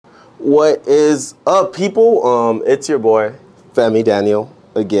What is up, people? It's your boy, Femi Daniel,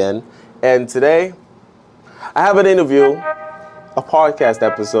 again. And today, I have an interview, a podcast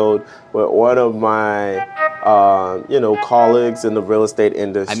episode with one of my, colleagues in the real estate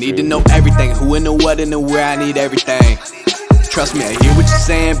industry. I need to know everything, who and the what and the where, I need everything. Trust me, I hear what you're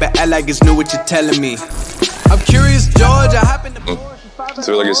saying, but I like it's new what you're telling me. I'm curious, George, I happen to... I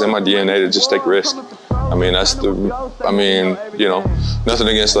feel like it's in my DNA to just take risks. Nothing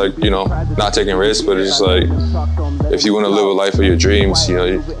against not taking risks, but it's just like, if you want to live a life of your dreams, you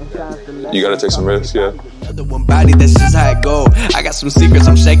got to take some risks, yeah. One body, that's just how it go. I got some secrets,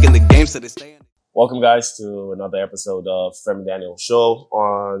 I'm shaking the game so they stay. Welcome, guys, to another episode of Femi Daniel Show.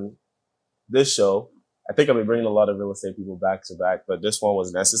 On this show, I think I've been bringing a lot of real estate people back to back, but this one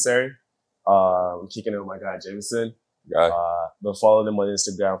was necessary. I'm kicking it with my guy, Jamison. Been following him on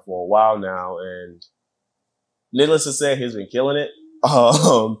Instagram for a while now, and needless to say, he's been killing it.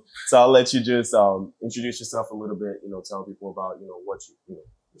 So I'll let you just introduce yourself a little bit. Tell people about what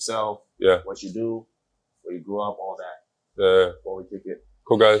yourself, what you do, where you grew up, all that. Before we kick it.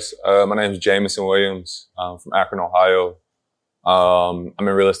 Cool, guys. My name is Jamison Williams. I'm from Akron, Ohio. I'm in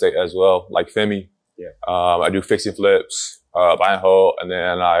real estate as well, like Femi. Yeah. I do fix and flips, buy and hold, and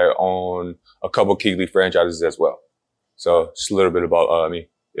then I own a couple Keighley franchises as well. So just a little bit about me.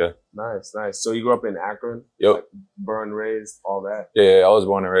 Yeah. Nice. So you grew up in Akron? Yep. Like born, raised, all that? Yeah, I was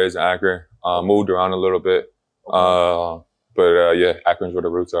born and raised in Akron. Moved around a little bit. Okay. But Akron's where the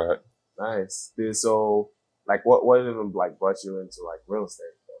roots are at. Nice. Dude, so what even brought you into real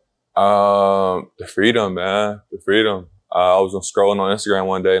estate? The freedom, man. The freedom. I was scrolling on Instagram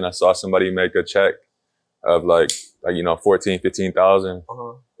one day and I saw somebody make a check of 14, 15,000.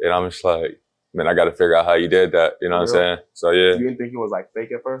 And I'm just like, man, I got to figure out how you did that. You know what I'm saying? So, yeah. You didn't think it was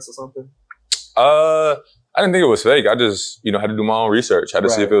fake at first or something? I didn't think it was fake. I just, had to do my own research. Had to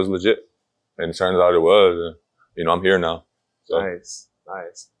see if it was legit. And it turns out it was. And, I'm here now. So. Nice.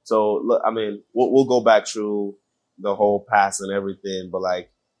 So, look, we'll go back through the whole past and everything. But,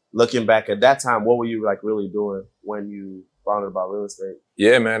 looking back at that time, what were you, really doing when you found out about real estate?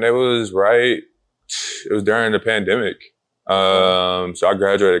 Yeah, man, it was right. It was during the pandemic. So I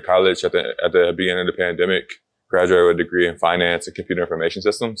graduated college at the beginning of the pandemic, graduated with a degree in finance and computer information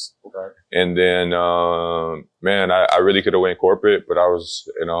systems. Okay. And then, I really could have went corporate, but I was,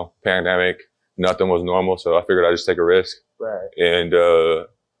 pandemic, nothing was normal. So I figured I'd just take a risk. Right. And, the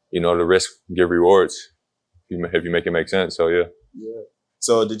risk give rewards if you make it make sense. So, yeah. Yeah.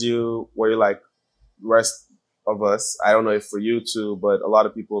 So were you rest of us, I don't know if for you too, but a lot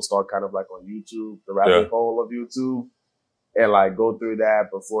of people start kind of on YouTube, the rabbit hole of YouTube, and go through that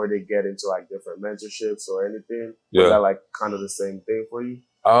before they get into different mentorships or anything. Was that kind of the same thing for you?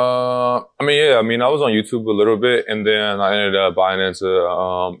 I was on YouTube a little bit, and then I ended up buying into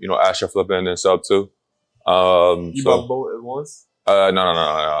Asher flipping and sub too. You bought both at once? No.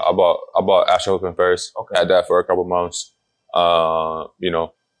 I bought Asher flipping first. Okay. Had that for a couple months.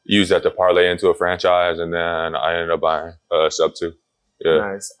 Used that to parlay into a franchise, and then I ended up buying sub too. Yeah.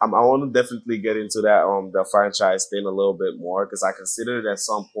 Nice. I want to definitely get into that the franchise thing a little bit more because I considered it at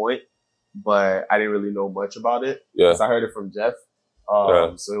some point, but I didn't really know much about it. Yeah. Because I heard it from Jeff,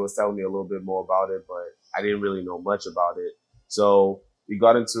 so he was telling me a little bit more about it, but I didn't really know much about it. So we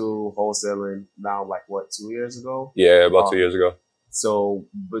got into wholesaling now, 2 years ago? Yeah, about 2 years ago. So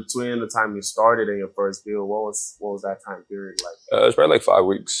between the time you started and your first deal, what was that time period like? It was probably 5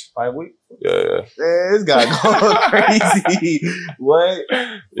 weeks. 5 weeks? Yeah. This guy going crazy. What?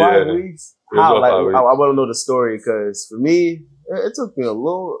 5 weeks? How? 5 weeks. I want to know the story because for me, it took me a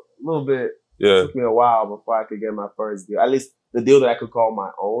little bit. Yeah. It took me a while before I could get my first deal. At least the deal that I could call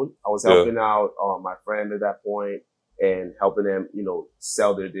my own. I was helping out my friend at that point and helping them,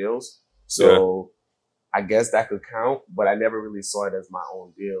 sell their deals. So I guess that could count, but I never really saw it as my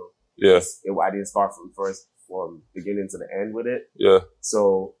own deal. Yeah. I didn't start from beginning to the end with it. Yeah.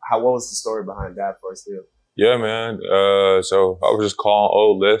 So what was the story behind that first deal? Yeah, man. So I was just calling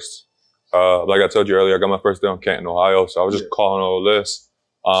old lists. Like I told you earlier, I got my first deal in Canton, Ohio. So I was just calling old lists.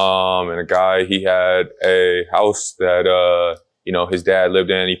 And a guy, he had a house that, his dad lived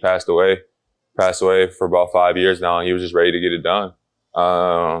in. He passed away for about 5 years now, and he was just ready to get it done.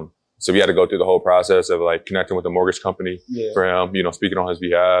 So we had to go through the whole process of connecting with the mortgage company for him, speaking on his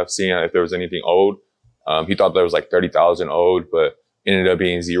behalf, seeing if there was anything owed. He thought there was 30,000 owed, but ended up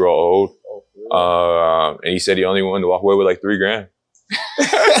being 0 owed. And he said he only wanted to walk away with $3,000.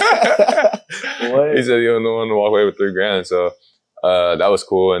 What? He said he only wanted to walk away with $3,000. So that was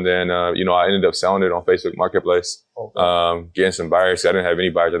cool. And then, I ended up selling it on Facebook Marketplace, getting some buyers. I didn't have any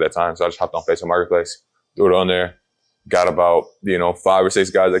buyers at that time. So I just hopped on Facebook Marketplace, threw it on there. got about, 5 or 6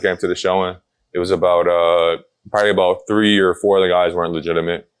 guys that came to the showing. It was about, probably about 3 or 4 of the guys weren't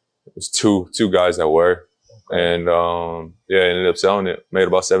legitimate. It was two guys that were. Okay. And, ended up selling it. Made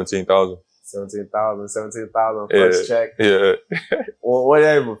about 17,000. 17,000 first check. Yeah. Well, what did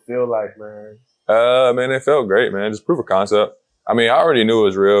that even feel like, man? Man, it felt great, man. Just proof of concept. I mean, I already knew it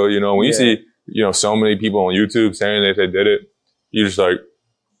was real. When you see, so many people on YouTube saying that they did it, you just like,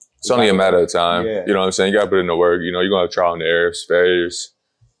 it's only a matter of time. Yeah. You know what I'm saying? You got to put in the work. You're going to have trial and error, failures.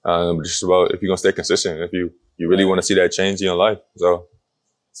 Just about if you're going to stay consistent, if you really want to see that change in your life.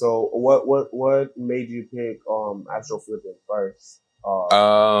 So what made you pick astro flipping first?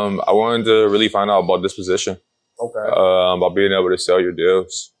 I wanted to really find out about disposition. Okay. About being able to sell your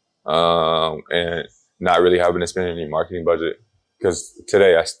deals, and not really having to spend any marketing budget. Because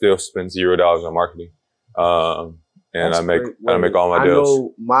today I still spend $0 on marketing. And I make all my deals. I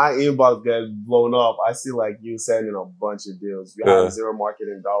know my inbox gets blown up. I see like you sending a bunch of deals. You have zero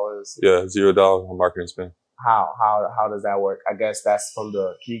marketing dollars. Yeah, $0 on marketing spend. How does that work? I guess that's from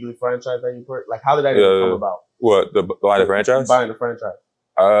the Keegley franchise that you put. Like, how did that even come about? What, buying the franchise? Buying the franchise.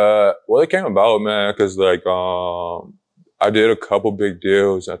 Well, it came about, man, because like I did a couple big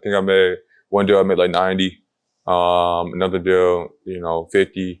deals. I think one deal I made like 90. Another deal,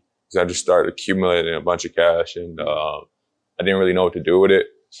 50. Because I just started accumulating a bunch of cash, and I didn't really know what to do with it.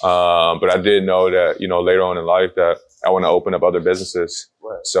 But I did know that, later on in life that I want to open up other businesses.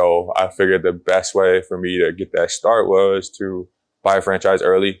 Right. So I figured the best way for me to get that start was to buy a franchise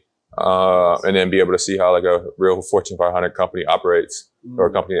early, and then be able to see how like a real Fortune 500 company operates, or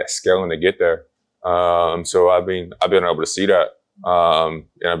a company that's scaling to get there. So I've been able to see that, and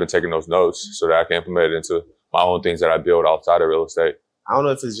I've been taking those notes so that I can implement it into my own things that I build outside of real estate. I don't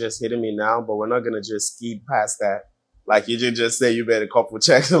know if it's just hitting me now, but we're not going to just ski past that. Like, you just say you made a couple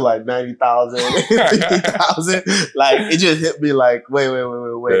checks of like 90,000, 50,000. Like, it just hit me like, wait.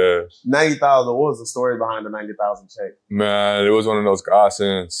 Yeah. 90,000, what was the story behind the 90,000 check? Man, it was one of those God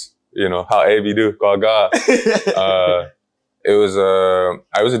sins. How AV do, called God. It was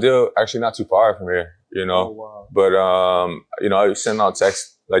a deal actually not too far from here, Oh, wow. But, I was sending out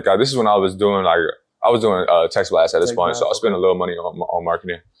texts. Like, this is when I was doing text blast at this point, so I spent a little money on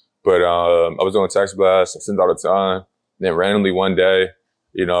marketing. But I was doing text blast, I sent out a ton. Then randomly one day,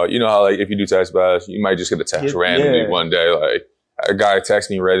 you know how like if you do text blast, you might just get a text randomly one day. Like a guy texted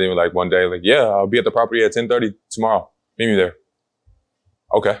me randomly like one day, like, yeah, I'll be at the property at 10:30 tomorrow. Meet me there.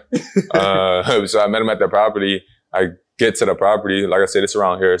 Okay. So I met him at the property. I get to the property, like I said, it's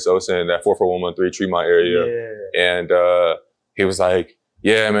around here, so it's in that 44113 Tremont area. Yeah. And he was like,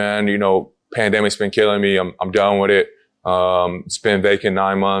 yeah, man, pandemic's been killing me. I'm done with it. It's been vacant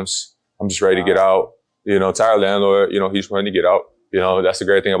 9 months. I'm just ready to get out. Tired landlord, he's ready to get out. That's the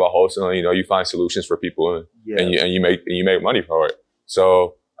great thing about wholesaling. You find solutions for people and you make money for it.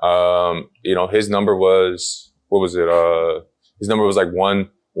 So, his number was, what was it? His number was like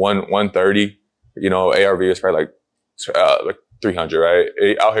 130. ARV is probably like 300, right?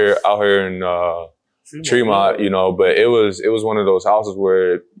 Out here in, Tremont, but it was one of those houses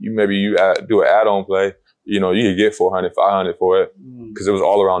where you do an add-on play, you could get 400, 500 for it, because it was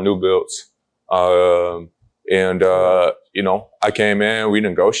all around new builds. I came in, we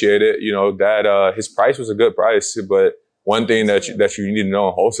negotiated, that his price was a good price, but one thing that you need to know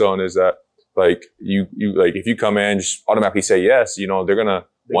in wholesaling is that like you like if you come in and just automatically say yes, they're gonna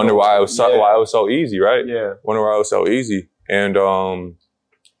wonder why it was so easy, right? Yeah. Wonder why it was so easy. And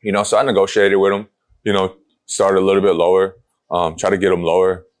so I negotiated with him. Started a little bit lower, try to get him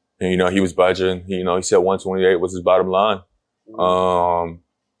lower. And, he was budgeting. He said 128 was his bottom line.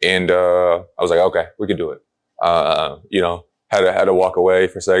 And I was like, okay, we can do it. Had to walk away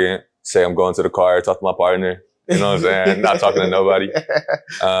for a second, say I'm going to the car, talk to my partner, you know what I'm saying? Not talking to nobody.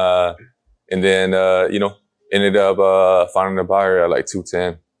 And then, ended up finding a buyer at like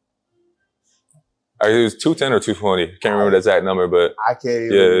 210. It was 210 or 220. Can't remember the exact number, but I can't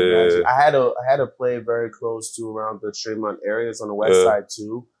even imagine. I had a play very close to around the Tremont areas on the west side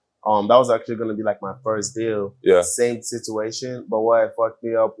too. That was actually going to be like my first deal. Yeah. Same situation, but what fucked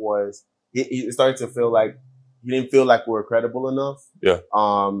me up was it started to feel like he didn't feel like we were credible enough. Yeah.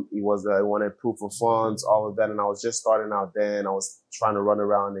 He wanted proof of funds, all of that, and I was just starting out then. I was trying to run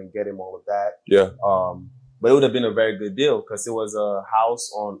around and get him all of that. Yeah. But it would have been a very good deal because it was a house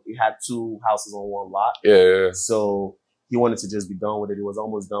he had 2 houses on one lot. Yeah. So he wanted to just be done with it. He was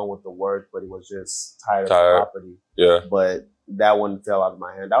almost done with the work, but he was just tired of the property. Yeah. But that one fell out of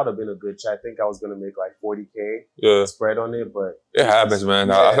my hand. That would have been a good check. I think I was going to make like $40K spread on it, but it happens, man.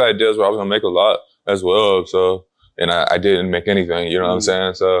 Yeah. I've had deals where I was going to make a lot as well. So, and I didn't make anything, you know what I'm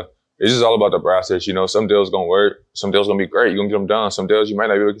saying? So it's just all about the process. You know, some deals gonna work, some deals gonna be great. You're gonna get them done. Some deals you might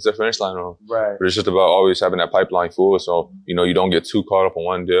not be able to get to the finish line on. Right. But it's just about always having that pipeline full, so you know you don't get too caught up on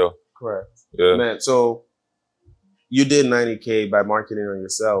one deal. Correct. Yeah. Man, so you did 90K by marketing on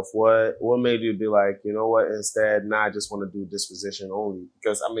yourself. What made you be like, you know what, instead, I just want to do disposition only?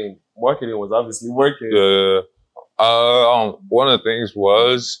 Because, I mean, marketing was obviously working. Yeah. One of the things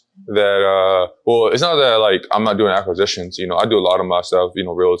was that, well, it's not that like I'm not doing acquisitions. You know, I do a lot of my stuff, you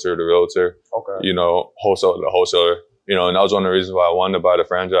know, realtor to realtor, Okay. you know, wholesaler to wholesaler, you know, and that was one of the reasons why I wanted to buy the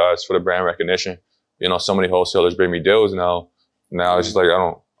franchise for the brand recognition. You know, so many wholesalers bring me deals now. Now it's just like, I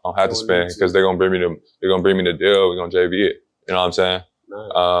don't have to spend because they're going to bring me the deal. We're going to JV it. You know what I'm saying?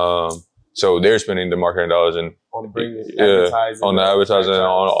 Nice. So they're spending the marketing dollars and on advertising, on the advertising,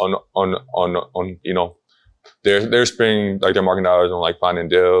 on you know, they're spending like their marketing dollars on like finding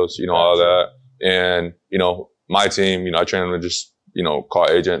deals, you know, all that. And, you know, my team, you know, I train them to just, you know, call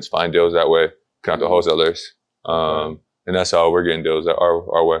agents, find deals that way, connect to wholesalers. And that's how we're getting deals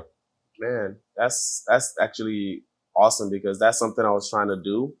our way. Man, that's actually awesome because that's something I was trying to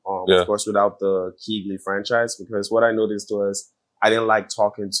do. Of course, without the Keegley franchise, because what I noticed was I didn't like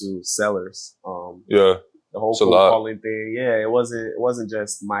talking to sellers. The whole cold calling thing. Yeah, it wasn't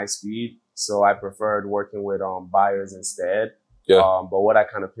just my speed. So I preferred working with buyers instead. But what I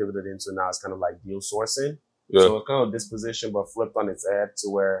kind of pivoted into now is kind of like deal sourcing. So it's kind of disposition, but flipped on its head to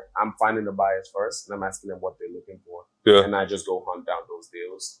where I'm finding the buyers first and I'm asking them what they're looking for. And I just go hunt down those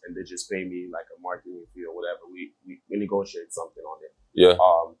deals and they just pay me like a marketing fee or whatever. We negotiate something on it.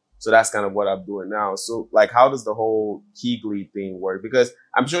 So that's kind of what I'm doing now. So like, how does the whole Keegley thing work? Because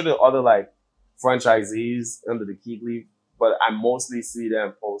I'm sure the other like franchisees under the Keegley, but I mostly see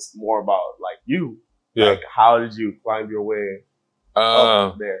them post more about like you. Like, how did you climb your way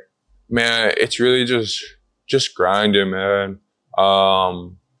up there? Man, it's really just grinding, man.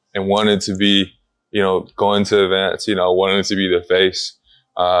 And wanting to be, you know, going to events, you know, wanting to be the face.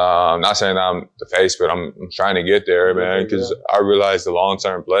 I'm not saying I'm the face, but I'm trying to get there, man, because I realized the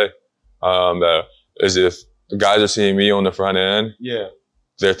long-term play, that is if the guys are seeing me on the front end,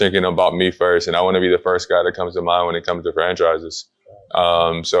 they're thinking about me first, and I want to be the first guy that comes to mind when it comes to franchises.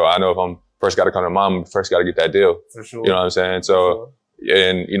 So I know if I'm first got to come to mind, I'm first got to get that deal. For sure. You know what I'm saying? So,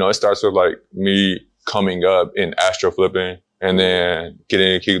 and you know, it starts with like me coming up in Astro flipping and then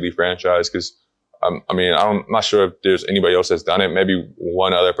getting a Keegley franchise. Cause I mean, I'm not sure if there's anybody else that's done it. Maybe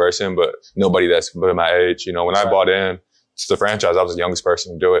one other person, but nobody that's my age. You know, when I bought in to the franchise, I was the youngest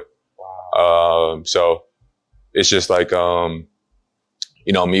person to do it. Wow. So it's just like,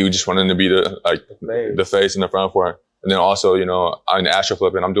 you know, me just wanting to be the face in the front for it. And then also, you know, I'm Astro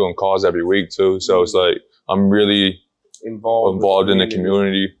flipping. I'm doing calls every week too. So it's like, I'm really involved in the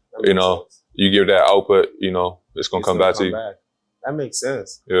community. You know, you give that output, you know, it's going to come back to you. That makes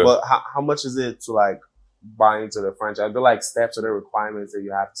sense. But how much is it to like buy into the franchise? Are there like steps or the requirements that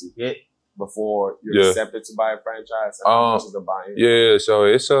you have to hit before you're accepted to buy a franchise? And how much is the buy-in? Yeah, so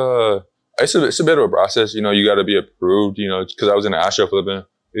it's a bit of a process. You know, you got to be approved, you know, because I was in the Astro flipping.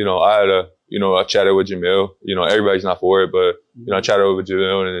 You know, I chatted with Jamil. You know, everybody's not for it, but, you know, I chatted with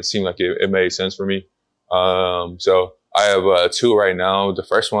Jamil and it seemed like it made sense for me. So I have 2 right now. The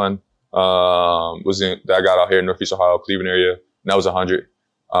first one that I got out here in Northeast Ohio, Cleveland area. And that was 100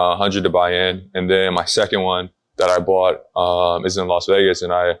 to buy in. And then my second one that I bought is in Las Vegas.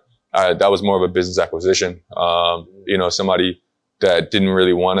 And I that was more of a business acquisition. You know, somebody that didn't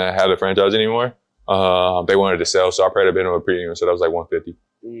really want to have a franchise anymore. They wanted to sell. So I paid a bit of a premium. So that was like 150.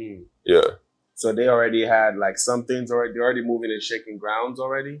 Yeah. So they already had like some things already. They're already moving and shaking grounds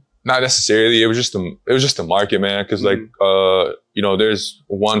already. Not necessarily. It was just the market, man. Because like you know, there's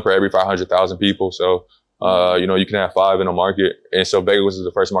one for every 500,000 people. So you know, you can have 5 in a market, and so Vegas was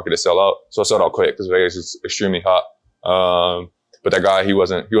the first market to sell out. So I sold out quick because Vegas is extremely hot. But that guy, he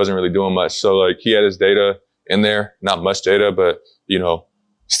wasn't really doing much. So like he had his data in there, not much data, but you know,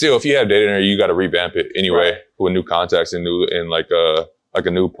 still if you have data in there, you got to revamp it anyway with new contacts and like a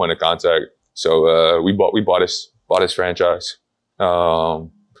new point of contact. So we bought his franchise.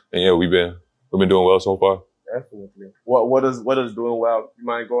 And yeah, we've been doing well so far. Definitely. What is doing well? You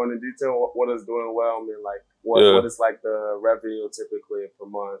mind going in detail? What is doing well? I mean, like what is like the revenue typically per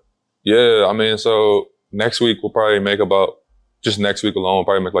month? Yeah, I mean, so next week we'll probably make just next week alone, we'll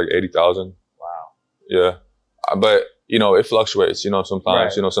probably make like 80,000. Wow. Yeah, but you know, it fluctuates. You know,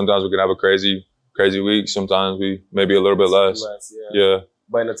 sometimes you know, sometimes we can have a crazy week. Sometimes we maybe a little bit less. Yeah.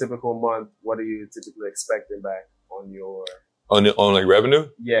 But in a typical month, what are you typically expecting back on your on like revenue?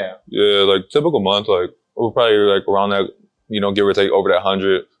 Yeah. Yeah, like typical month, like we're probably like around that, you know, give or take over that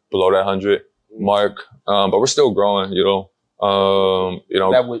 100, below that 100 mark. But we're still growing, you know. You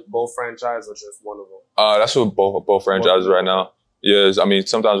know, that with both franchise or just one of them? That's with both franchises right now. Yes, I mean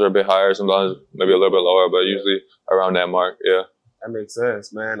sometimes we're a bit higher, sometimes maybe a little bit lower, but usually around that mark. Yeah, that makes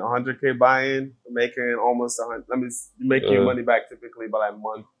sense, man. 100K buy-in, making almost 100. I mean, you make your money back typically by like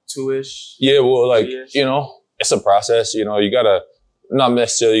month 2-ish. Yeah, well, like 3-ish. you know, it's a process. You know, you gotta not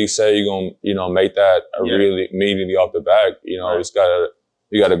necessarily say you're gonna make that really immediately off the bat. You know,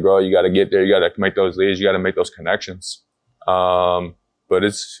 you gotta grow, you gotta get there, you gotta make those leads, you gotta make those connections. But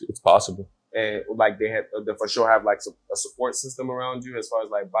it's possible. And like they for sure have like a support system around you as far as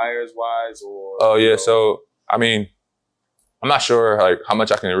like buyers wise or. Oh yeah, so I mean, I'm not sure like how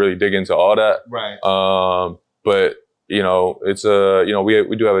much I can really dig into all that. Right. But you know, it's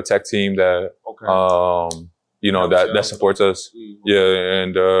we do have a tech team that you know that supports us. Mm-hmm. Yeah,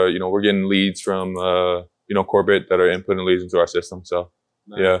 and you know we're getting leads from you know corporate that are inputting leads into our system. So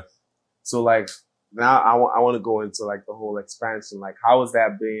yeah. So like. Now I want to go into like the whole expansion. Like, how has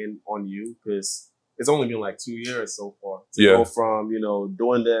that been on you? Because it's only been like 2 years so far to go from, you know,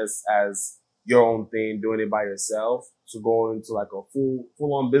 doing this as your own thing, doing it by yourself, to going to like a full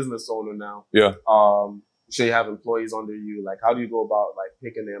on business owner now. Yeah. Sure you have employees under you. Like, how do you go about like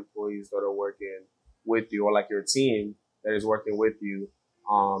picking the employees that are working with you, or like your team that is working with you?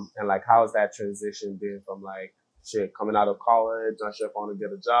 And like, how has that transition been from like, coming out of college, not sure if I want to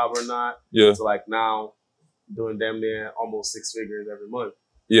get a job or not. Yeah. So like now doing damn near almost 6 figures every month.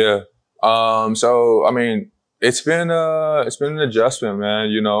 Yeah. So I mean, it's been an adjustment, man.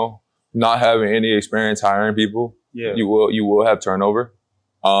 You know, not having any experience hiring people. Yeah. You will have turnover.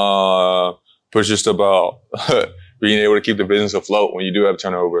 But it's just about being able to keep the business afloat when you do have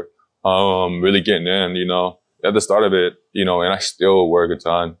turnover. Really getting in, you know, at the start of it, you know, and I still work a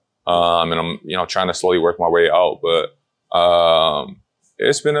ton. And I'm, you know, trying to slowly work my way out, but,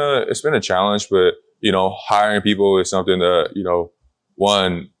 it's been a challenge, but, you know, hiring people is something that, you know,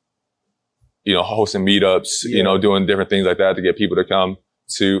 hosting meetups, you know, doing different things like that to get people to come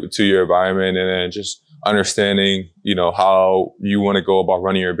to your environment, and then just understanding, you know, how you want to go about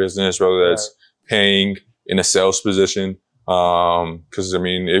running your business, whether that's paying in a sales position. Cause I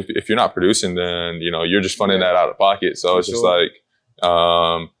mean, if you're not producing, then, you know, you're just funding that out of pocket. So it's just like,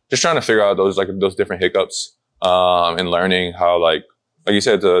 just trying to figure out those different hiccups, and learning how like you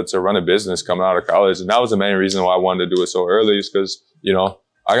said, to run a business coming out of college. And that was the main reason why I wanted to do it so early, is because, you know,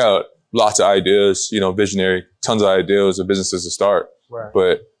 I got lots of ideas, you know, visionary, tons of ideas of businesses to start. Right.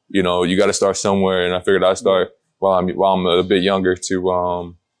 But, you know, you got to start somewhere. And I figured I'd start while I'm a bit younger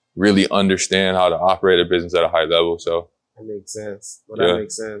to, really understand how to operate a business at a high level. So that makes sense. Well, that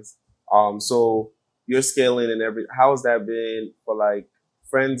makes sense. So you're scaling and how has that been for like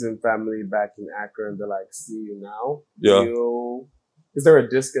friends and family back in Akron that like see you now? Yeah. Is there a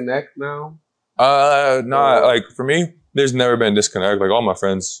disconnect now? No, like for me, there's never been a disconnect. Like all my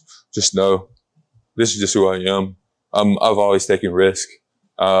friends just know this is just who I am. I've always taken risk.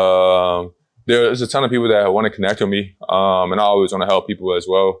 There's a ton of people that want to connect with me. And I always want to help people as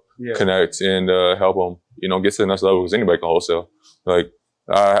well. Yeah. Connect and, help them, you know, get to the next level, because anybody can wholesale. Like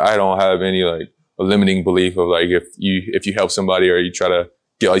I don't have any like a limiting belief of like, if you help somebody or you try to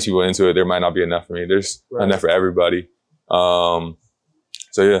get all these people into it, there might not be enough for me. There's enough for everybody. So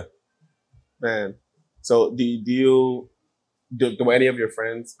yeah. Man. So do any of your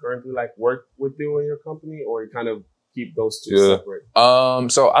friends currently like work with you in your company, or you kind of keep those two separate?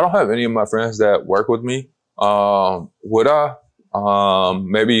 So I don't have any of my friends that work with me. Would I?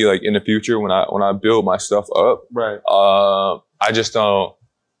 Maybe like in the future when I build my stuff up. Right. I just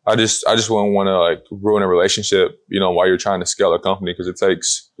wouldn't want to like ruin a relationship, you know, while you're trying to scale a company, because it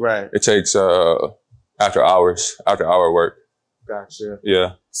takes after hour work. Gotcha.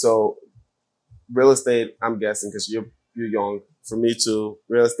 Yeah. So real estate, I'm guessing, because you're young. For me too,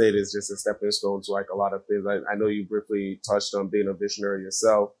 real estate is just a stepping stone to like a lot of things. I know you briefly touched on being a visionary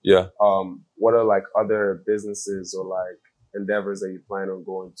yourself. Yeah. What are like other businesses or like endeavors that you plan on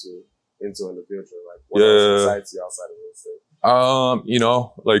going into in the future? Like what else excites you outside of real estate? You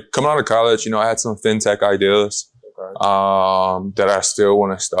know, like coming out of college, you know, I had some fintech ideas, that I still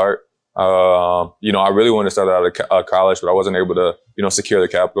want to start. You know, I really wanted to start out of college, but I wasn't able to, you know, secure the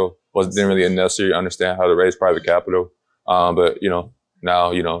capital. Didn't really necessarily understand how to raise private capital. But you know,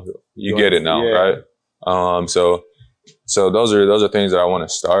 now, you know, you get it now, right? So those are things that I want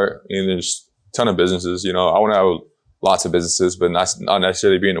to start. And there's a ton of businesses, you know, I want to have lots of businesses, but not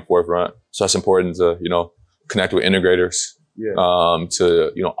necessarily be in the forefront. So it's important to, you know, connect with integrators,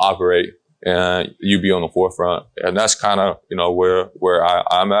 to, you know, operate and you be on the forefront. And that's kind of, you know, where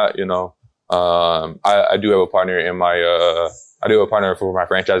I'm at, you know. I do have a partner for my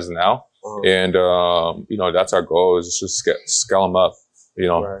franchises now. And, you know, that's our goal is just scale them up, you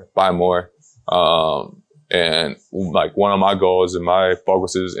know, buy more. And like one of my goals and my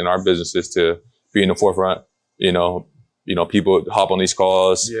focuses in our business is to be in the forefront, you know, people hop on these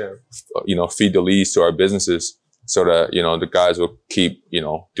calls, you know, feed the leads to our businesses so that, you know, the guys will keep, you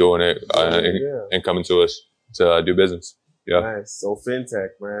know, doing it and coming to us to do business. Yeah. Nice. So fintech,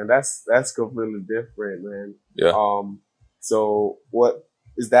 man, that's completely different, man. Yeah. So what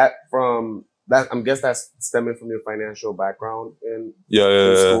is that from that? I guess that's stemming from your financial background in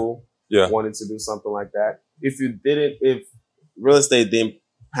school. Yeah. Wanted to do something like that. If real estate didn't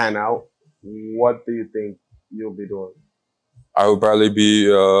pan out, what do you think you'll be doing? I would probably be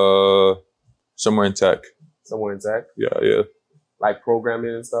somewhere in tech. Somewhere in tech? Yeah. Like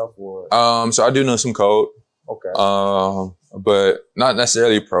programming and stuff, or? So I do know some code. Okay. But not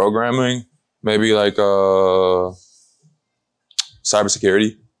necessarily programming. Maybe like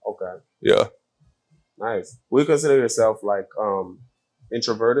cybersecurity. Okay. Yeah. Nice. Would you consider yourself like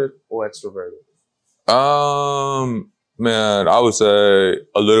introverted or extroverted? Man, I would say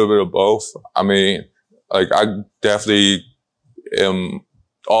a little bit of both. I mean, like I definitely am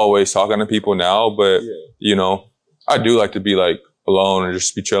always talking to people now, but you know, I do like to be like alone and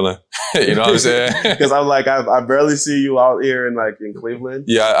just be chilling. You know what I'm saying? Because I'm like, I barely see you out here in Cleveland.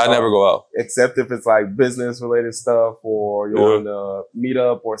 Yeah, I never go out. Except if it's like business related stuff or you're on a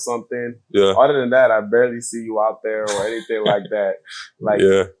meetup or something. Yeah. Other than that, I barely see you out there or anything like that.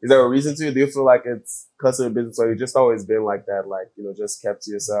 Is there a reason to? Do you feel like it's because of the business or you just always been like that? Like, you know, just kept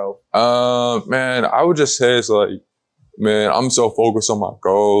to yourself? Man, I would just say it's like, man, I'm so focused on my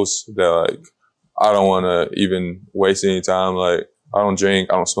goals that like, I don't want to even waste any time. Like, I don't drink,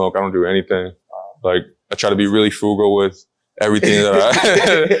 I don't smoke, I don't do anything. Like, I try to be really frugal with everything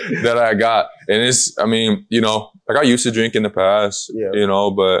that I got. And it's, I mean, you know, like I used to drink in the past, you know,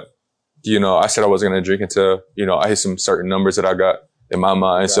 but, you know, I said I wasn't going to drink until, you know, I hit some certain numbers that I got in my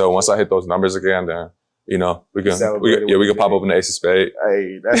mind. So once I hit those numbers again, then, you know, we can pop open the Ace of Spades.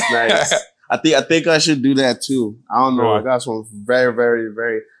 Hey, that's nice. I think I should do that too. I don't know. I got some very, very,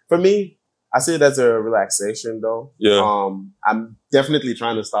 very, for me, I see it as a relaxation though. Yeah. I'm definitely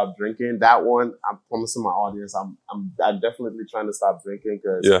trying to stop drinking. That one, I'm promising my audience, I'm definitely trying to stop drinking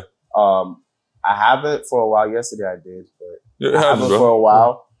because, I haven't for a while. Yesterday I did, but I haven't for a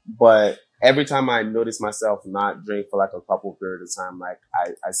while. But every time I notice myself not drink for like a couple period of time, like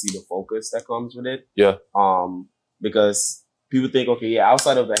I see the focus that comes with it. Yeah. Because people think, okay,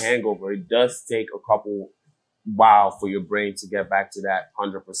 outside of the hangover, it does take a couple while for your brain to get back to that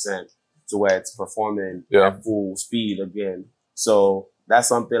 100%. To where it's performing at full speed again. So that's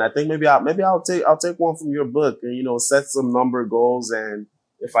something I think maybe I'll take one from your book and, you know, set some number goals. And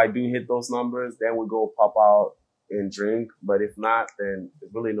if I do hit those numbers, then we go pop out and drink. But if not, then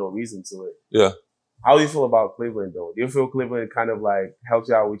there's really no reason to it. Yeah. How do you feel about Cleveland though? Do you feel Cleveland kind of like helps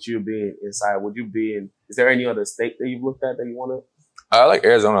you out with you being inside? Is there any other state that you've looked at that you want to? I like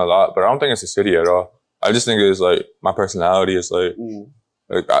Arizona a lot, but I don't think it's a city at all. I just think it's like my personality is like,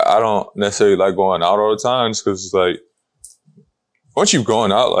 like, I don't necessarily like going out all the time because it's like, once you're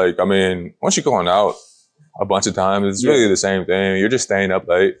going out a bunch of times, it's really the same thing. You're just staying up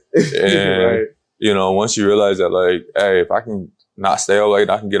late. And, you know, once you realize that like, hey, if I can not stay up late,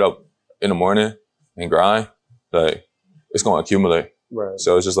 I can get up in the morning and grind, like, it's going to accumulate. Right.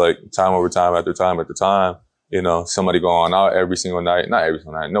 So it's just like time over time after time after time, you know, somebody going out every single night, not every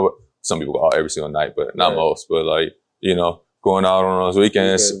single night. No, some people go out every single night, but not most, but like, you know, going out on those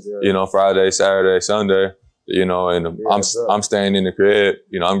weekends, you know, Friday, Saturday, Sunday, you know, and I'm staying in the crib,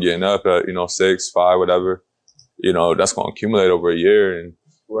 you know, I'm getting up at, you know, 6, 5, whatever, you know, that's going to accumulate over a year. And,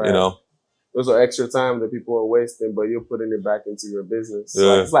 you know, those are extra time that people are wasting, but you're putting it back into your business.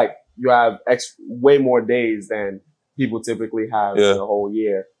 So it's like you have way more days than people typically have in a whole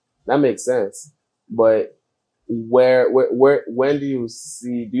year. That makes sense. But when do you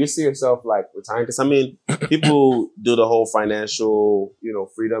see yourself like retiring? Because I mean, people do the whole financial, you know,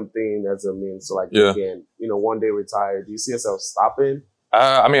 freedom thing as a means to like, you can, you know, one day retire. Do you see yourself stopping?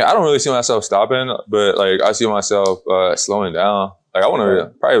 I mean, I don't really see myself stopping, but like I see myself slowing down. Like I want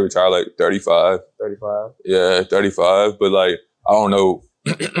to probably retire like 35. 35? Yeah, 35. But like, I don't know.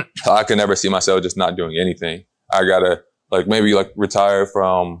 I can never see myself just not doing anything. I gotta like maybe like retire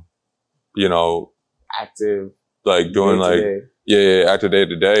from, you know, active. Like doing active day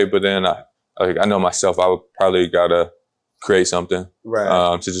to day. But then I know myself, I would probably gotta create something.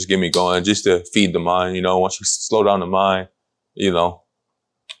 To just get me going, just to feed the mind, you know, once you slow down the mind, you know,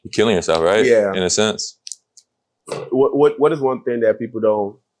 killing yourself, right? Yeah. In a sense. What is one thing that people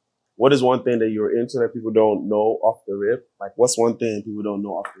don't what is one thing that you're into that people don't know off the rip? Like, what's one thing people don't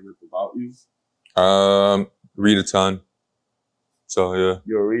know off the rip about you? Read a ton. So yeah.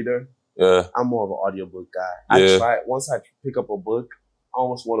 You're a reader? Yeah. I'm more of an audiobook guy. Yeah. Once I pick up a book, I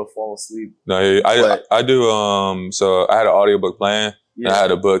almost want to fall asleep. No, I do. So I had an audiobook playing, and I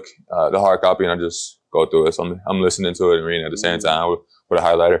had a book, the hard copy, and I just go through it. So I'm listening to it and reading at the same time with a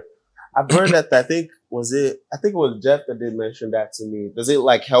highlighter. I've heard that. I think it was Jeff that did mention that to me. Does it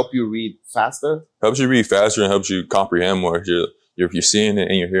like help you read faster? Helps you read faster and helps you comprehend more. You're seeing it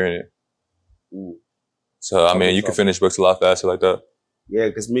and you're hearing it. Ooh. So I mean, you can finish books a lot faster like that. Yeah,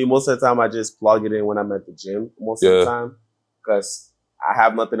 because me, most of the time, I just plug it in when I'm at the gym. Most of the time, because I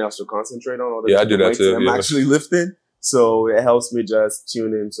have nothing else to concentrate on. I do that too. I'm actually lifting, so it helps me just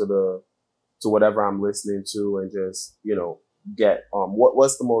tune into to whatever I'm listening to and just get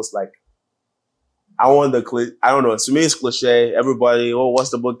what's the most like. I don't know. To me, it's cliche. Everybody,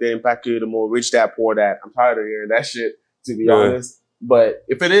 what's the book that impacted you the most? Rich Dad, Poor Dad. I'm tired of hearing that shit, to be honest. But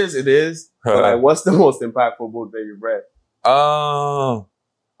if it is, it is. But like, what's the most impactful book that you've read? I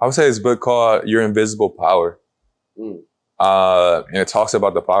would say it's a book called Your Invisible Power. And it talks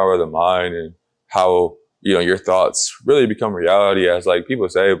about the power of the mind and how, your thoughts really become reality, as like people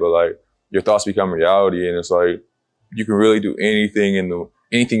say, but like your thoughts become reality. And it's like, you can really do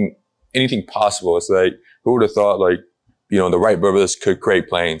anything possible. It's like, who would have thought like, the Wright brothers could create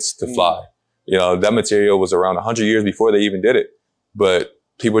planes to fly? That material was around 100 years before they even did it, but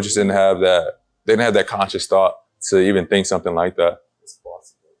people just didn't have that. They didn't have that conscious thought to even think something like that. It's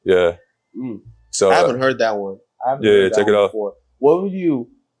possible. Yeah. So I haven't heard that one. Check it out. Before. What would you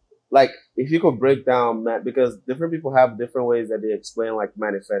like if you could break down, because different people have different ways that they explain like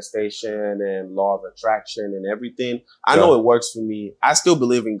manifestation and law of attraction and everything. I know it works for me. I still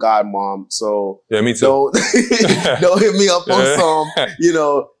believe in God, Mom. So me too. Don't hit me up on some.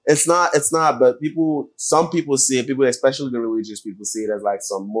 It's not. But some people see it. People, especially the religious people, see it as like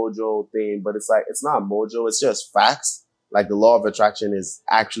some mojo thing. But it's like it's not mojo. It's just facts. Like the law of attraction is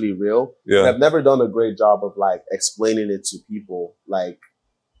actually real. Yeah. I've never done a great job of like explaining it to people, like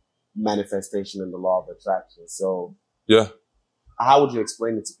manifestation and the law of attraction. So how would you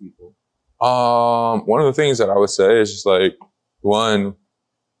explain it to people? One of the things that I would say is just like, one,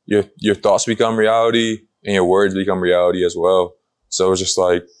 your thoughts become reality and your words become reality as well. So it's just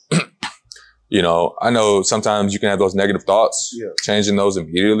like, I know sometimes you can have those negative thoughts, changing those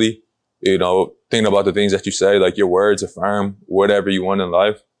immediately. Thinking about the things that you say, like your words affirm whatever you want in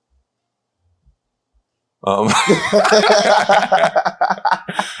life. What?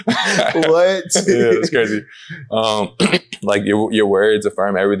 Yeah, it's crazy. Like your words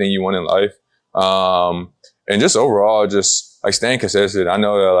affirm everything you want in life. And just overall, just like staying consistent. I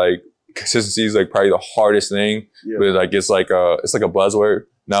know that like consistency is like probably the hardest thing, but like it's like a buzzword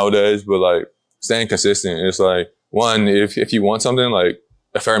nowadays. But like staying consistent, it's like one, if you want something, like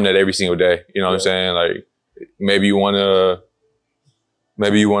affirm that every single day. You know what I'm saying? Like maybe you want to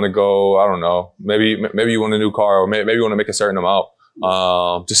go, I don't know, maybe you want a new car, or maybe you want to make a certain amount.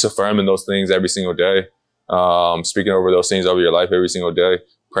 Just affirming those things every single day. Speaking over those things over your life every single day,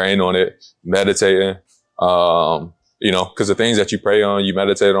 praying on it, meditating. Cause the things that you pray on, you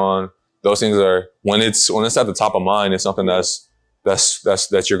meditate on, those things are, when it's at the top of mind, it's something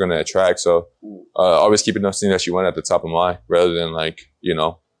that you're going to attract. So, always keeping those things that you want at the top of mind, rather than like,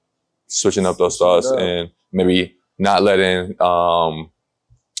 switching up those thoughts and maybe not letting,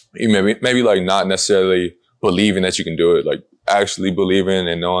 maybe like not necessarily believing that you can do it, like actually believing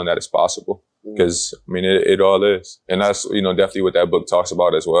and knowing that it's possible. Because I mean, it all is. And that's, definitely what that book talks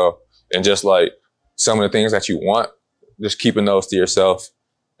about as well. And just like some of the things that you want, just keeping those to yourself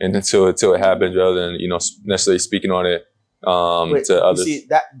and until it happens, rather than, necessarily speaking on it to others. You see,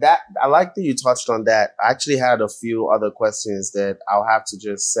 that I like that you touched on that. I actually had a few other questions that I'll have to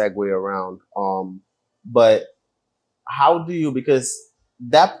just segue around. But how do you, because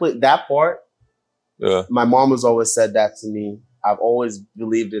that part, my mom has always said that to me. I've always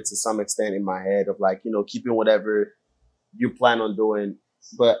believed it to some extent in my head of like, keeping whatever you plan on doing.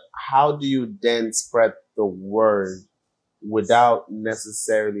 But how do you then spread the word without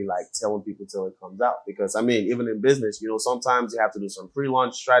necessarily like telling people till it comes out? Because I mean, even in business, sometimes you have to do some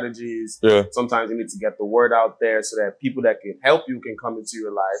pre-launch strategies. Sometimes you need to get the word out there so that people that can help you can come into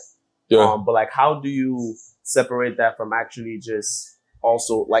your life. But like, how do you separate that from actually just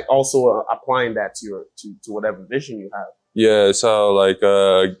also applying that to whatever vision you have? Yeah. So like,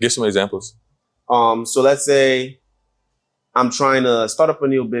 give some examples. So let's say I'm trying to start up a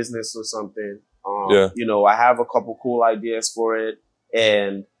new business or something. I have a couple cool ideas for it,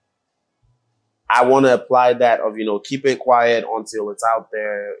 and I want to apply that of, keep it quiet until it's out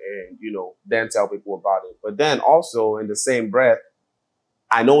there and, then tell people about it. But then also in the same breath,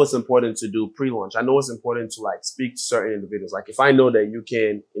 I know it's important to do pre-launch. I know it's important to like speak to certain individuals. Like if I know that you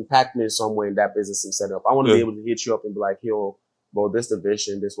can impact me in some way in that business I'm set up, I want to be able to hit you up and be like, yo, bro, this the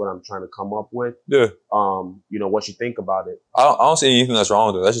vision, this is what I'm trying to come up with. Yeah. What you think about it. I don't see anything that's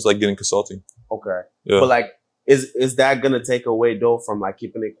wrong with it. That's just like getting consulting. Okay. Yeah. But like, is that gonna take away though from like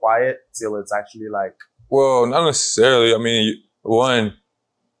keeping it quiet till it's actually like? Well, not necessarily. I mean, one,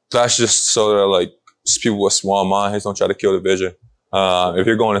 that's just so that like people with small minds don't try to kill the vision. If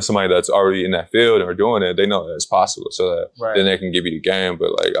you're going to somebody that's already in that field and are doing it, they know that it's possible, so that then they can give you the game.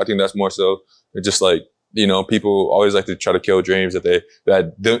 But like, I think that's more so just like, people always like to try to kill dreams that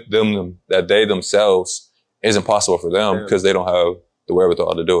they themselves isn't possible for them because they don't have the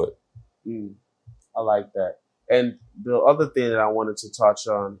wherewithal to do it. I like that. And the other thing that I wanted to touch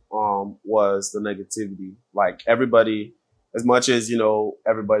on was the negativity. Like everybody, as much as,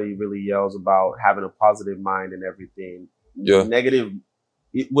 everybody really yells about having a positive mind and everything, negative,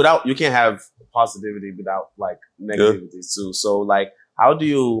 you can't have positivity without like negativity too. So like, how do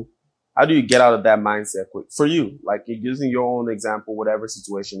you get out of that mindset quick for you? Like using your own example, whatever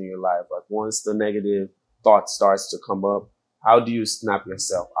situation in your life, like once the negative thought starts to come up, how do you snap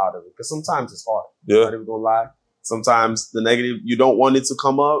yourself out of it? Because sometimes it's hard. I'm not even gonna lie. Sometimes the negative, you don't want it to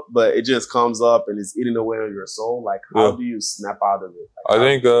come up, but it just comes up and it's eating away on your soul. Like, how do you snap out of it? Like, I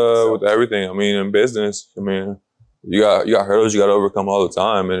think with everything, I mean, in business, I mean, you got hurdles you got to overcome all the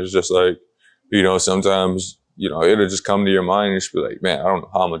time. And it's just like, sometimes, it'll just come to your mind and just be like, man, I don't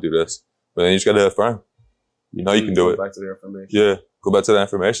know how I'm going to do this. But then you just got to affirm. You can do it. Go back to the information. Yeah, go back to that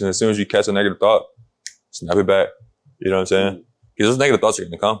information. As soon as you catch a negative thought, snap it back. You know what I'm saying? Because those negative thoughts are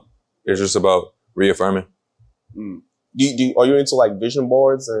going to come. It's just about reaffirming. Are you into like vision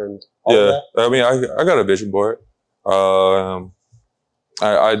boards and all that? I mean, I got a vision board. I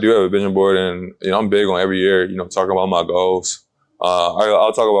do have a vision board, and I'm big on every year, talking about my goals.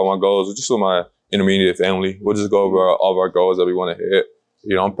 I'll talk about my goals just with my intermediate family. We'll just go over all of our goals that we want to hit.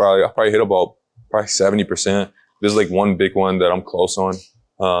 I'll probably hit about 70%. There's like one big one that I'm close on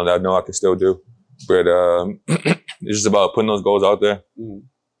that I know I can still do, but it's just about putting those goals out there.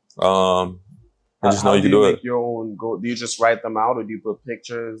 I just know you can do it. Your own goal? Do you just write them out, or do you put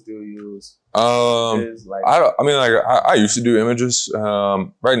pictures? Do you use images? I used to do images.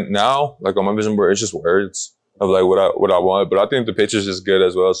 Right now, like on my vision board, it's just words of like what I want. But I think the pictures is good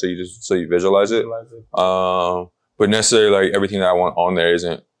as well, so you visualize it. But necessarily like everything that I want on there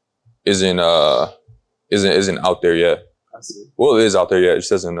isn't out there yet. I see. Well, it is out there yet. It just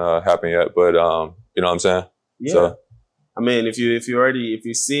hasn't happened yet. But you know what I'm saying? Yeah. So, I mean, if you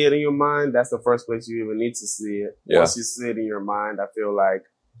see it in your mind, that's the first place you even need to see it. Yeah. Once you see it in your mind, I feel like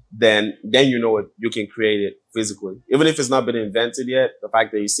then you know it, you can create it physically. Even if it's not been invented yet, the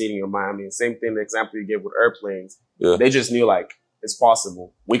fact that you see it in your mind, I mean, same thing, the example you gave with airplanes. Yeah. They just knew like it's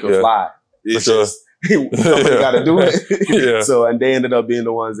possible. We could fly. It's sure. just somebody got to do it. Yeah. So, and they ended up being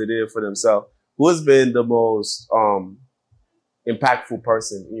the ones that did it for themselves. Who has been the most impactful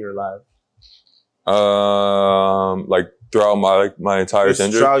person in your life? Like throughout my entire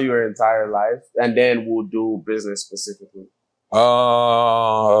tenure? Throughout your entire life, and then we'll do business specifically.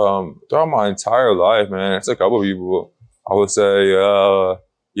 Throughout my entire life, man, it's a couple of people. I would say,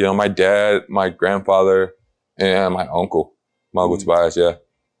 my dad, my grandfather, and my uncle. My uncle Tobias, yeah.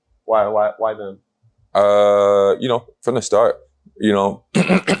 Why them? From the start,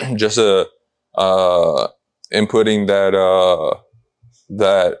 just inputting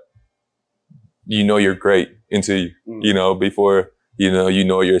that you're great into you, before you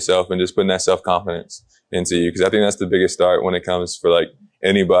know yourself, and just putting that self-confidence into you. Because I think that's the biggest start when it comes for like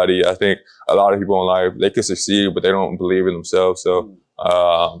anybody. I think a lot of people in life, they could succeed, but they don't believe in themselves. So,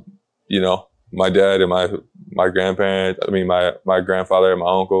 my dad and my grandparents, my grandfather and my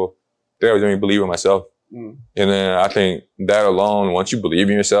uncle, they always made me believe in myself. And then I think that alone, once you believe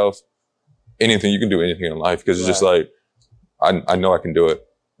in yourself, you can do anything in life, because it's just like, I know I can do it.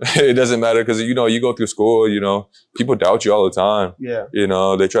 It doesn't matter, because, you go through school, people doubt you all the time. Yeah.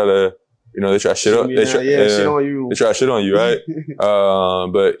 They try to, shit on, shit on you. They try to shit on you, right?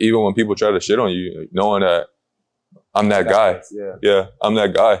 But even when people try to shit on you, knowing that I'm that guy. Yeah, I'm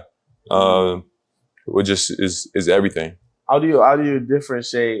that guy. Which is everything. How do you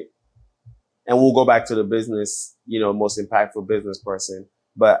differentiate? And we'll go back to the business, most impactful business person.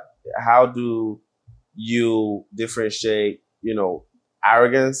 But how do you differentiate,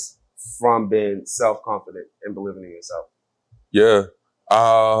 arrogance from being self-confident and believing in yourself? Yeah.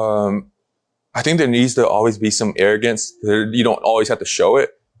 I think there needs to always be some arrogance. You don't always have to show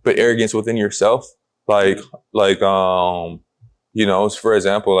it, but arrogance within yourself. Like, you know, for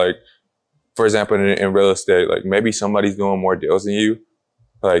example, in real estate, like maybe somebody's doing more deals than you.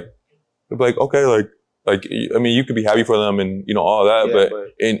 Like, okay, I mean, you could be happy for them and, you know, all that, Yeah, but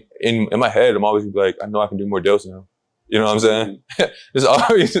in my head, I'm always like, I know I can do more deals than him. You know what I'm saying? Just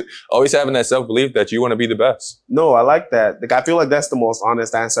always having that self-belief that you want to be the best. No, I like that. Like, I feel like that's the most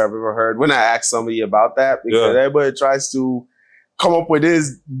honest answer I've ever heard when I ask somebody about that, because everybody tries to come up with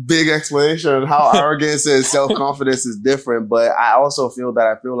this big explanation on how arrogance and self-confidence is different. But I also feel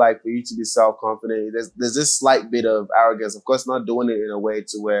like for you to be self-confident, there's this slight bit of arrogance. Of course, not doing it in a way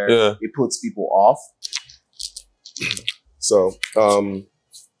to where it puts people off. So,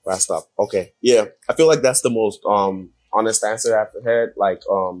 last up. Okay. Yeah. I feel like that's the most, honest answer I've heard. Like,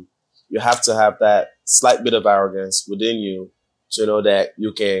 you have to have that slight bit of arrogance within you to know that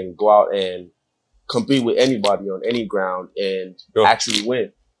you can go out and compete with anybody on any ground and actually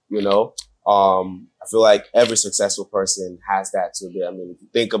win, you know? I feel like every successful person has that to be. I mean, if you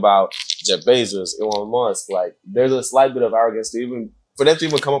think about Jeff Bezos, Elon Musk, like there's a slight bit of arrogance for them to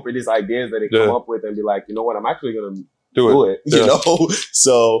even come up with these ideas that they come up with and be like, you know what, I'm actually going to do it. You know?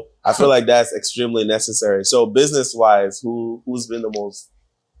 So I feel like that's extremely necessary. So business wise, who's been the most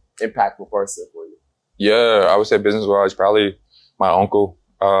impactful person for you? Yeah, I would say business wise, probably my uncle,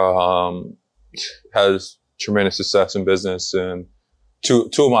 has tremendous success in business, and two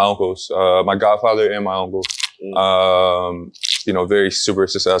of my uncles, my godfather and my uncle, you know, very super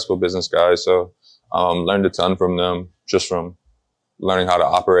successful business guys. So, learned a ton from them, just from learning how to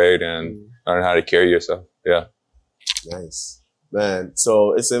operate and learning how to carry yourself. Yeah. Nice, man.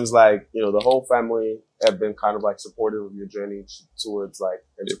 So it seems like, you know, the whole family have been kind of like supportive of your journey towards like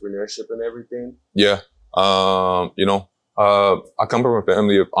entrepreneurship and everything. Yeah. You know, I come from a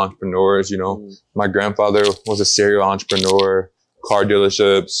family of entrepreneurs, you know. My grandfather was a serial entrepreneur, car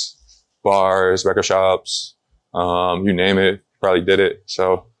dealerships, bars, record shops, you name it, probably did it.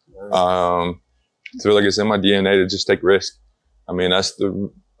 So, I feel like it's in my DNA to just take risk. I mean,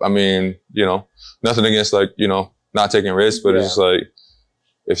 you know, nothing against like, you know, not taking risks, but it's just like,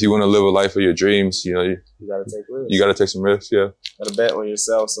 if you want to live a life of your dreams, you know, you gotta take risks. You gotta take some risks, Gotta bet on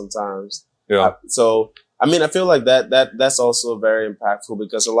yourself sometimes. Yeah. So, I mean, I feel like that's also very impactful,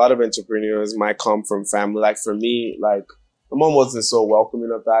 because a lot of entrepreneurs might come from family. Like for me, like my mom wasn't so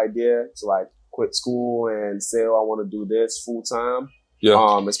welcoming of the idea to like quit school and say, oh, I want to do this full time.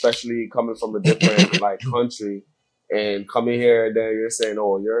 Yeah. Especially coming from a different like country. And coming here, and then you're saying,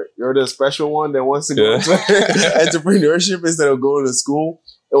 "Oh, you're the special one that wants to go into entrepreneurship instead of going to school."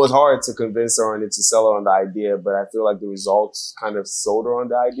 It was hard to convince her and to sell her on the idea, but I feel like the results kind of sold her on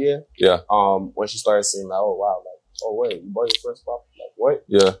the idea. Yeah. When she started saying like, "Oh wow, like, oh wait, you bought your first property? Like what?"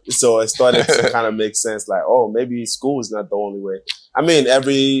 Yeah. So it started to kind of make sense. Like, oh, maybe school is not the only way. I mean,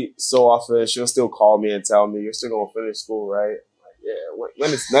 every so often she'll still call me and tell me, "You're still gonna finish school, right?" Yeah,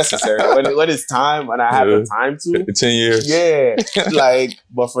 when it's necessary, when it's time, when I have the time to. 10 years. Yeah, like,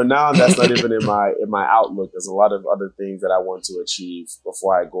 but for now, that's not even in my outlook. There's a lot of other things that I want to achieve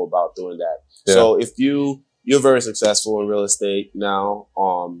before I go about doing that. Yeah. So if you're very successful in real estate now,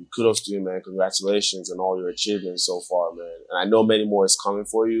 kudos to you, man. Congratulations on all your achievements so far, man. And I know many more is coming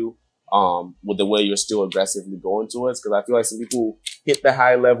for you. With the way you're still aggressively going towards, because I feel like some people hit the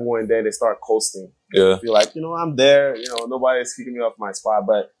high level and then they start coasting. Yeah. I feel like, you know, I'm there, you know, nobody's kicking me off my spot,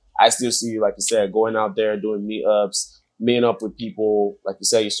 but I still see you, like you said, going out there, doing meetups, meeting up with people. Like you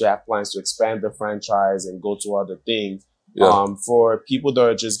said, you still have plans to expand the franchise and go to other things. Yeah. For people that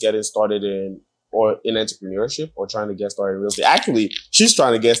are just getting started in entrepreneurship or trying to get started in real estate. Actually, she's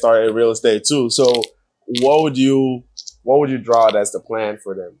trying to get started in real estate too. So what would you draw as the plan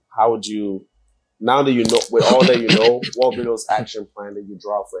for them? How would you, now that you know, with all that you know, what would be those action plan that you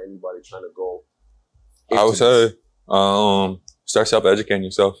draw for anybody trying to go? I would say, start self-educating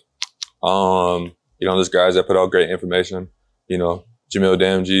yourself. You know, there's guys that put out great information, you know, Jamil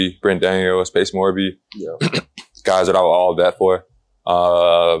Damji, Brent Daniel, Space Morby, guys that I would all vet for.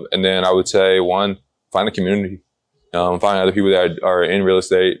 And then I would say, one, find a community, find other people that are in real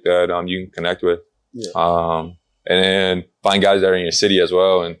estate that, you can connect with. Yeah. And then find guys that are in your city as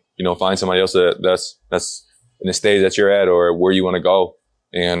well, and you know, find somebody else that's in the stage that you're at or where you want to go,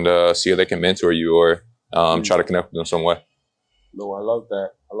 and see if they can mentor you or try to connect with them some way. No, I love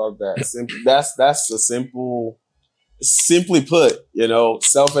that. That's a simply put, you know,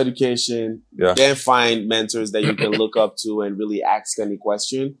 self-education. Yeah. Then find mentors that you can look up to and really ask any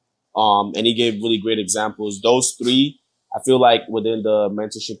question. And he gave really great examples. Those three, I feel like within the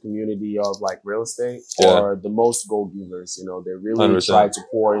mentorship community of like real estate are the most goal givers. You know, they really 100%. Try to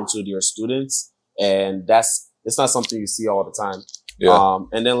pour into their students, and it's not something you see all the time. Yeah.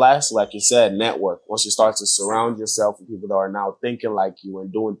 And then lastly, like you said, network. Once you start to surround yourself with people that are now thinking like you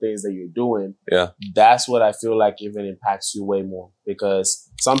and doing things that you're doing, that's what I feel like even impacts you way more. Because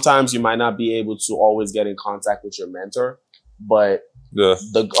sometimes you might not be able to always get in contact with your mentor, but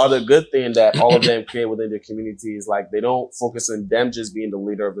the other good thing that all of them create within their community is like they don't focus on them just being the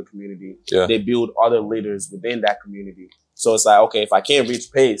leader of the community. They build other leaders within that community. So it's like, okay, if I can't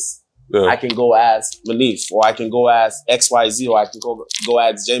reach Pace, I can go ask Manif, or I can go ask XYZ, or I can go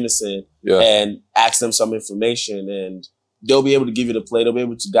ask Jamison and ask them some information, and they'll be able to give you the play. They'll be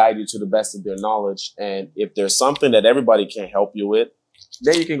able to guide you to the best of their knowledge. And if there's something that everybody can't help you with,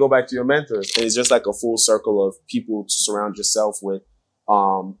 then you can go back to your mentors. And it's just like a full circle of people to surround yourself with.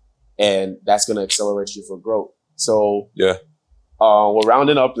 And that's going to accelerate you for growth. So, we're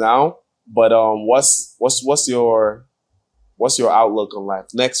rounding up now, but, what's your outlook on life?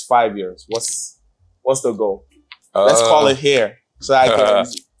 Next 5 years, what's the goal? Let's call it here. So I can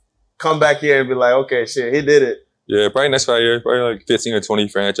come back here and be like, okay, shit, he did it. Yeah, probably next 5 years, probably like 15 or 20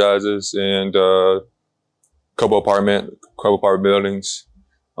 franchises and, couple apartment buildings,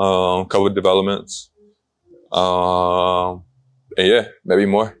 couple developments. And yeah, maybe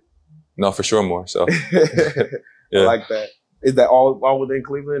more. No, for sure more. So I like that. Is that all within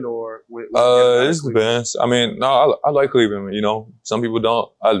Cleveland or? It depends. I mean, no, I like Cleveland. You know, some people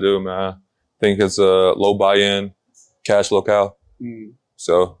don't. I do, man. I think it's a low buy-in, cash locale.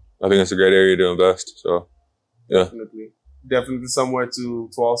 So I think it's a great area to invest. So yeah, definitely somewhere to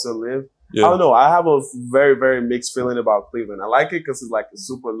also live. I don't know. I have a very, very mixed feeling about Cleveland. I like it because it's like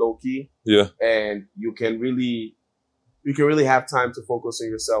super low key. And you can really have time to focus on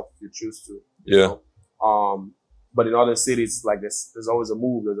yourself if you choose to. You know? But in other cities, like there's always a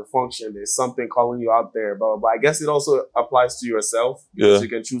move, there's a function, there's something calling you out there, blah, blah, blah. I guess it also applies to yourself because you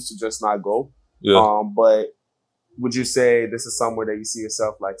can choose to just not go. But would you say this is somewhere that you see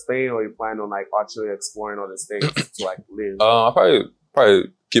yourself like staying, or you plan on like actually exploring other states to like live? I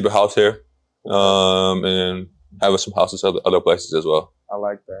probably keep a house here, and have some houses other places as well. I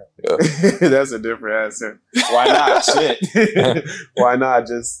like that. That's a different answer. Why not? Shit. Why not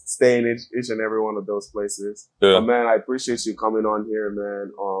just stay in each and every one of those places? But man, I appreciate you coming on here,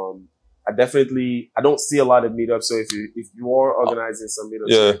 man. I don't see a lot of meetups. So if you are organizing some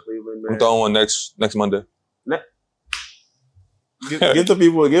meetups in Cleveland, man. I'm throwing one next Monday. Give the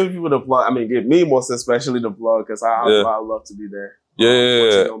people the plug. I mean, give me most especially the plug, because I love to be there.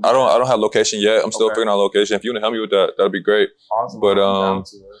 I don't have location yet. I'm still figuring out location. If you want to help me with that, that'd be great. Awesome. But so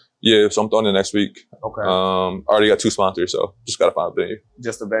I'm throwing it next week. Okay. I already got 2 sponsors, so just gotta find a venue.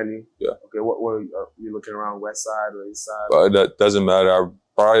 Just a venue. Yeah. Okay. What are you looking around? West side or east side? But that doesn't matter. I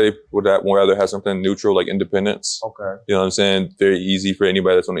probably would rather have something neutral, like Independence. Okay. You know what I'm saying? Very easy for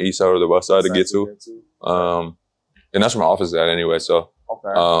anybody that's on the east side or the west side to get to. And that's where my office is at anyway. So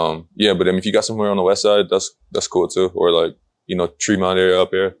but if you got somewhere on the west side, that's cool too. Or like, you know, Tremont area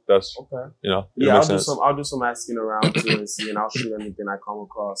up here. That's you know. I'll do some asking around too and see, and I'll shoot anything I come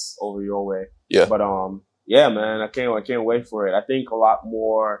across over your way. But man, I can't wait for it. I think a lot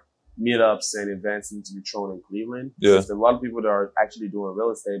more meetups and events need to be thrown in Cleveland. There's a lot of people that are actually doing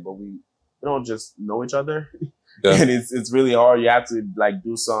real estate, but we don't just know each other. And it's really hard. You have to like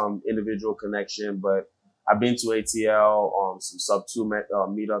do some individual connection, but I've been to ATL, some sub 2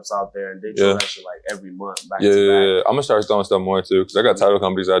 meetups out there, and they do that shit like every month. Back to back. I'm gonna start throwing stuff more too, because I got title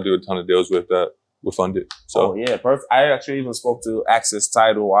companies I do a ton of deals with that will fund it. So perfect. I actually even spoke to Access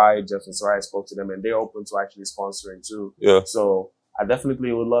Title. Jeff and Sarai spoke to them, and they're open to actually sponsoring too. So I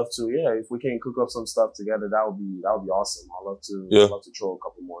definitely would love to. If we can cook up some stuff together, that would be awesome. I'd love to throw a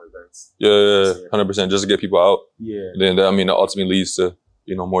couple more events. 100%, just to get people out. Then that ultimately leads to,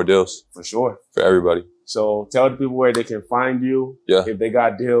 you know, more deals for sure for everybody. So tell the people where they can find you. If they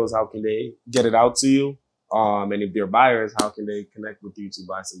got deals, how can they get it out to you? And if they're buyers, how can they connect with you to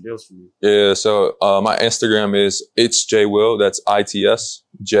buy some deals from you? So my Instagram is itsjwill. That's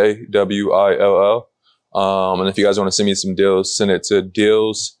ITSJWILL. And if you guys want to send me some deals, send it to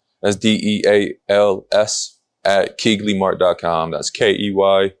deals. That's DEALS at KeygleeMart.com. That's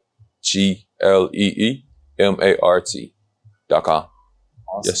KEYGLEEMART.com.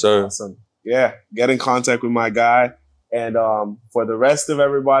 Awesome. Yes, sir. Awesome. Yeah, get in contact with my guy. And for the rest of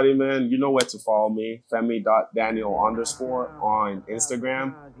everybody, man, you know where to follow me, Femi.Daniel_ on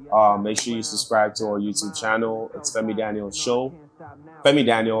Instagram. Make sure you subscribe to our YouTube channel. It's Femi Daniel Show. Femi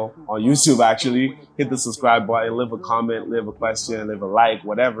Daniel on YouTube, actually. Hit the subscribe button, leave a comment, leave a question, leave a like,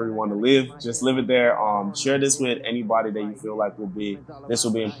 whatever you want to leave. Just leave it there. Share this with anybody that you feel like this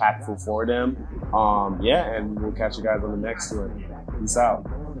will be impactful for them. And we'll catch you guys on the next one. Peace out.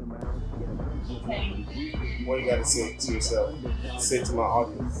 What you gotta say to yourself? Say to my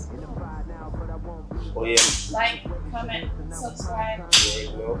audience. Oh yeah. Like, comment, subscribe.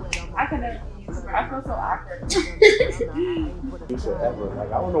 You know? I can never be a YouTuber. I feel so awkward. You should ever.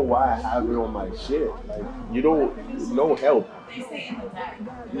 Like, I don't know why I have it on my shit. Like, you don't, no help. They stay in the back.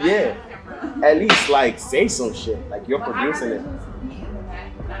 Yeah. At least, like, say some shit. Like, you're producing it.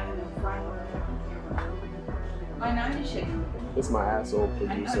 My 90 shit. It's my asshole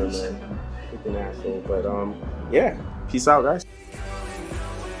producer, man. Freaking asshole. But, yeah. Peace out, guys.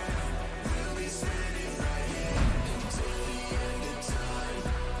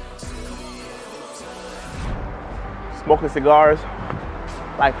 Smoking cigars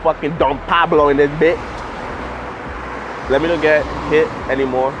like fucking Don Pablo in this bit. Let me not get hit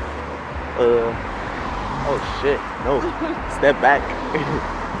anymore. Oh shit, no. Step back.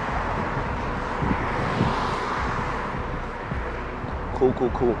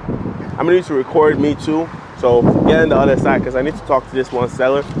 Cool. I'm gonna need to record me too. So get on the other side because I need to talk to this one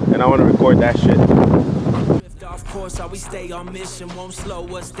seller and I want to record that shit. Of course, always stay on mission, won't slow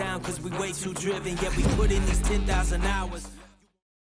us down, cause we way too driven, yet we put in these 10,000 hours.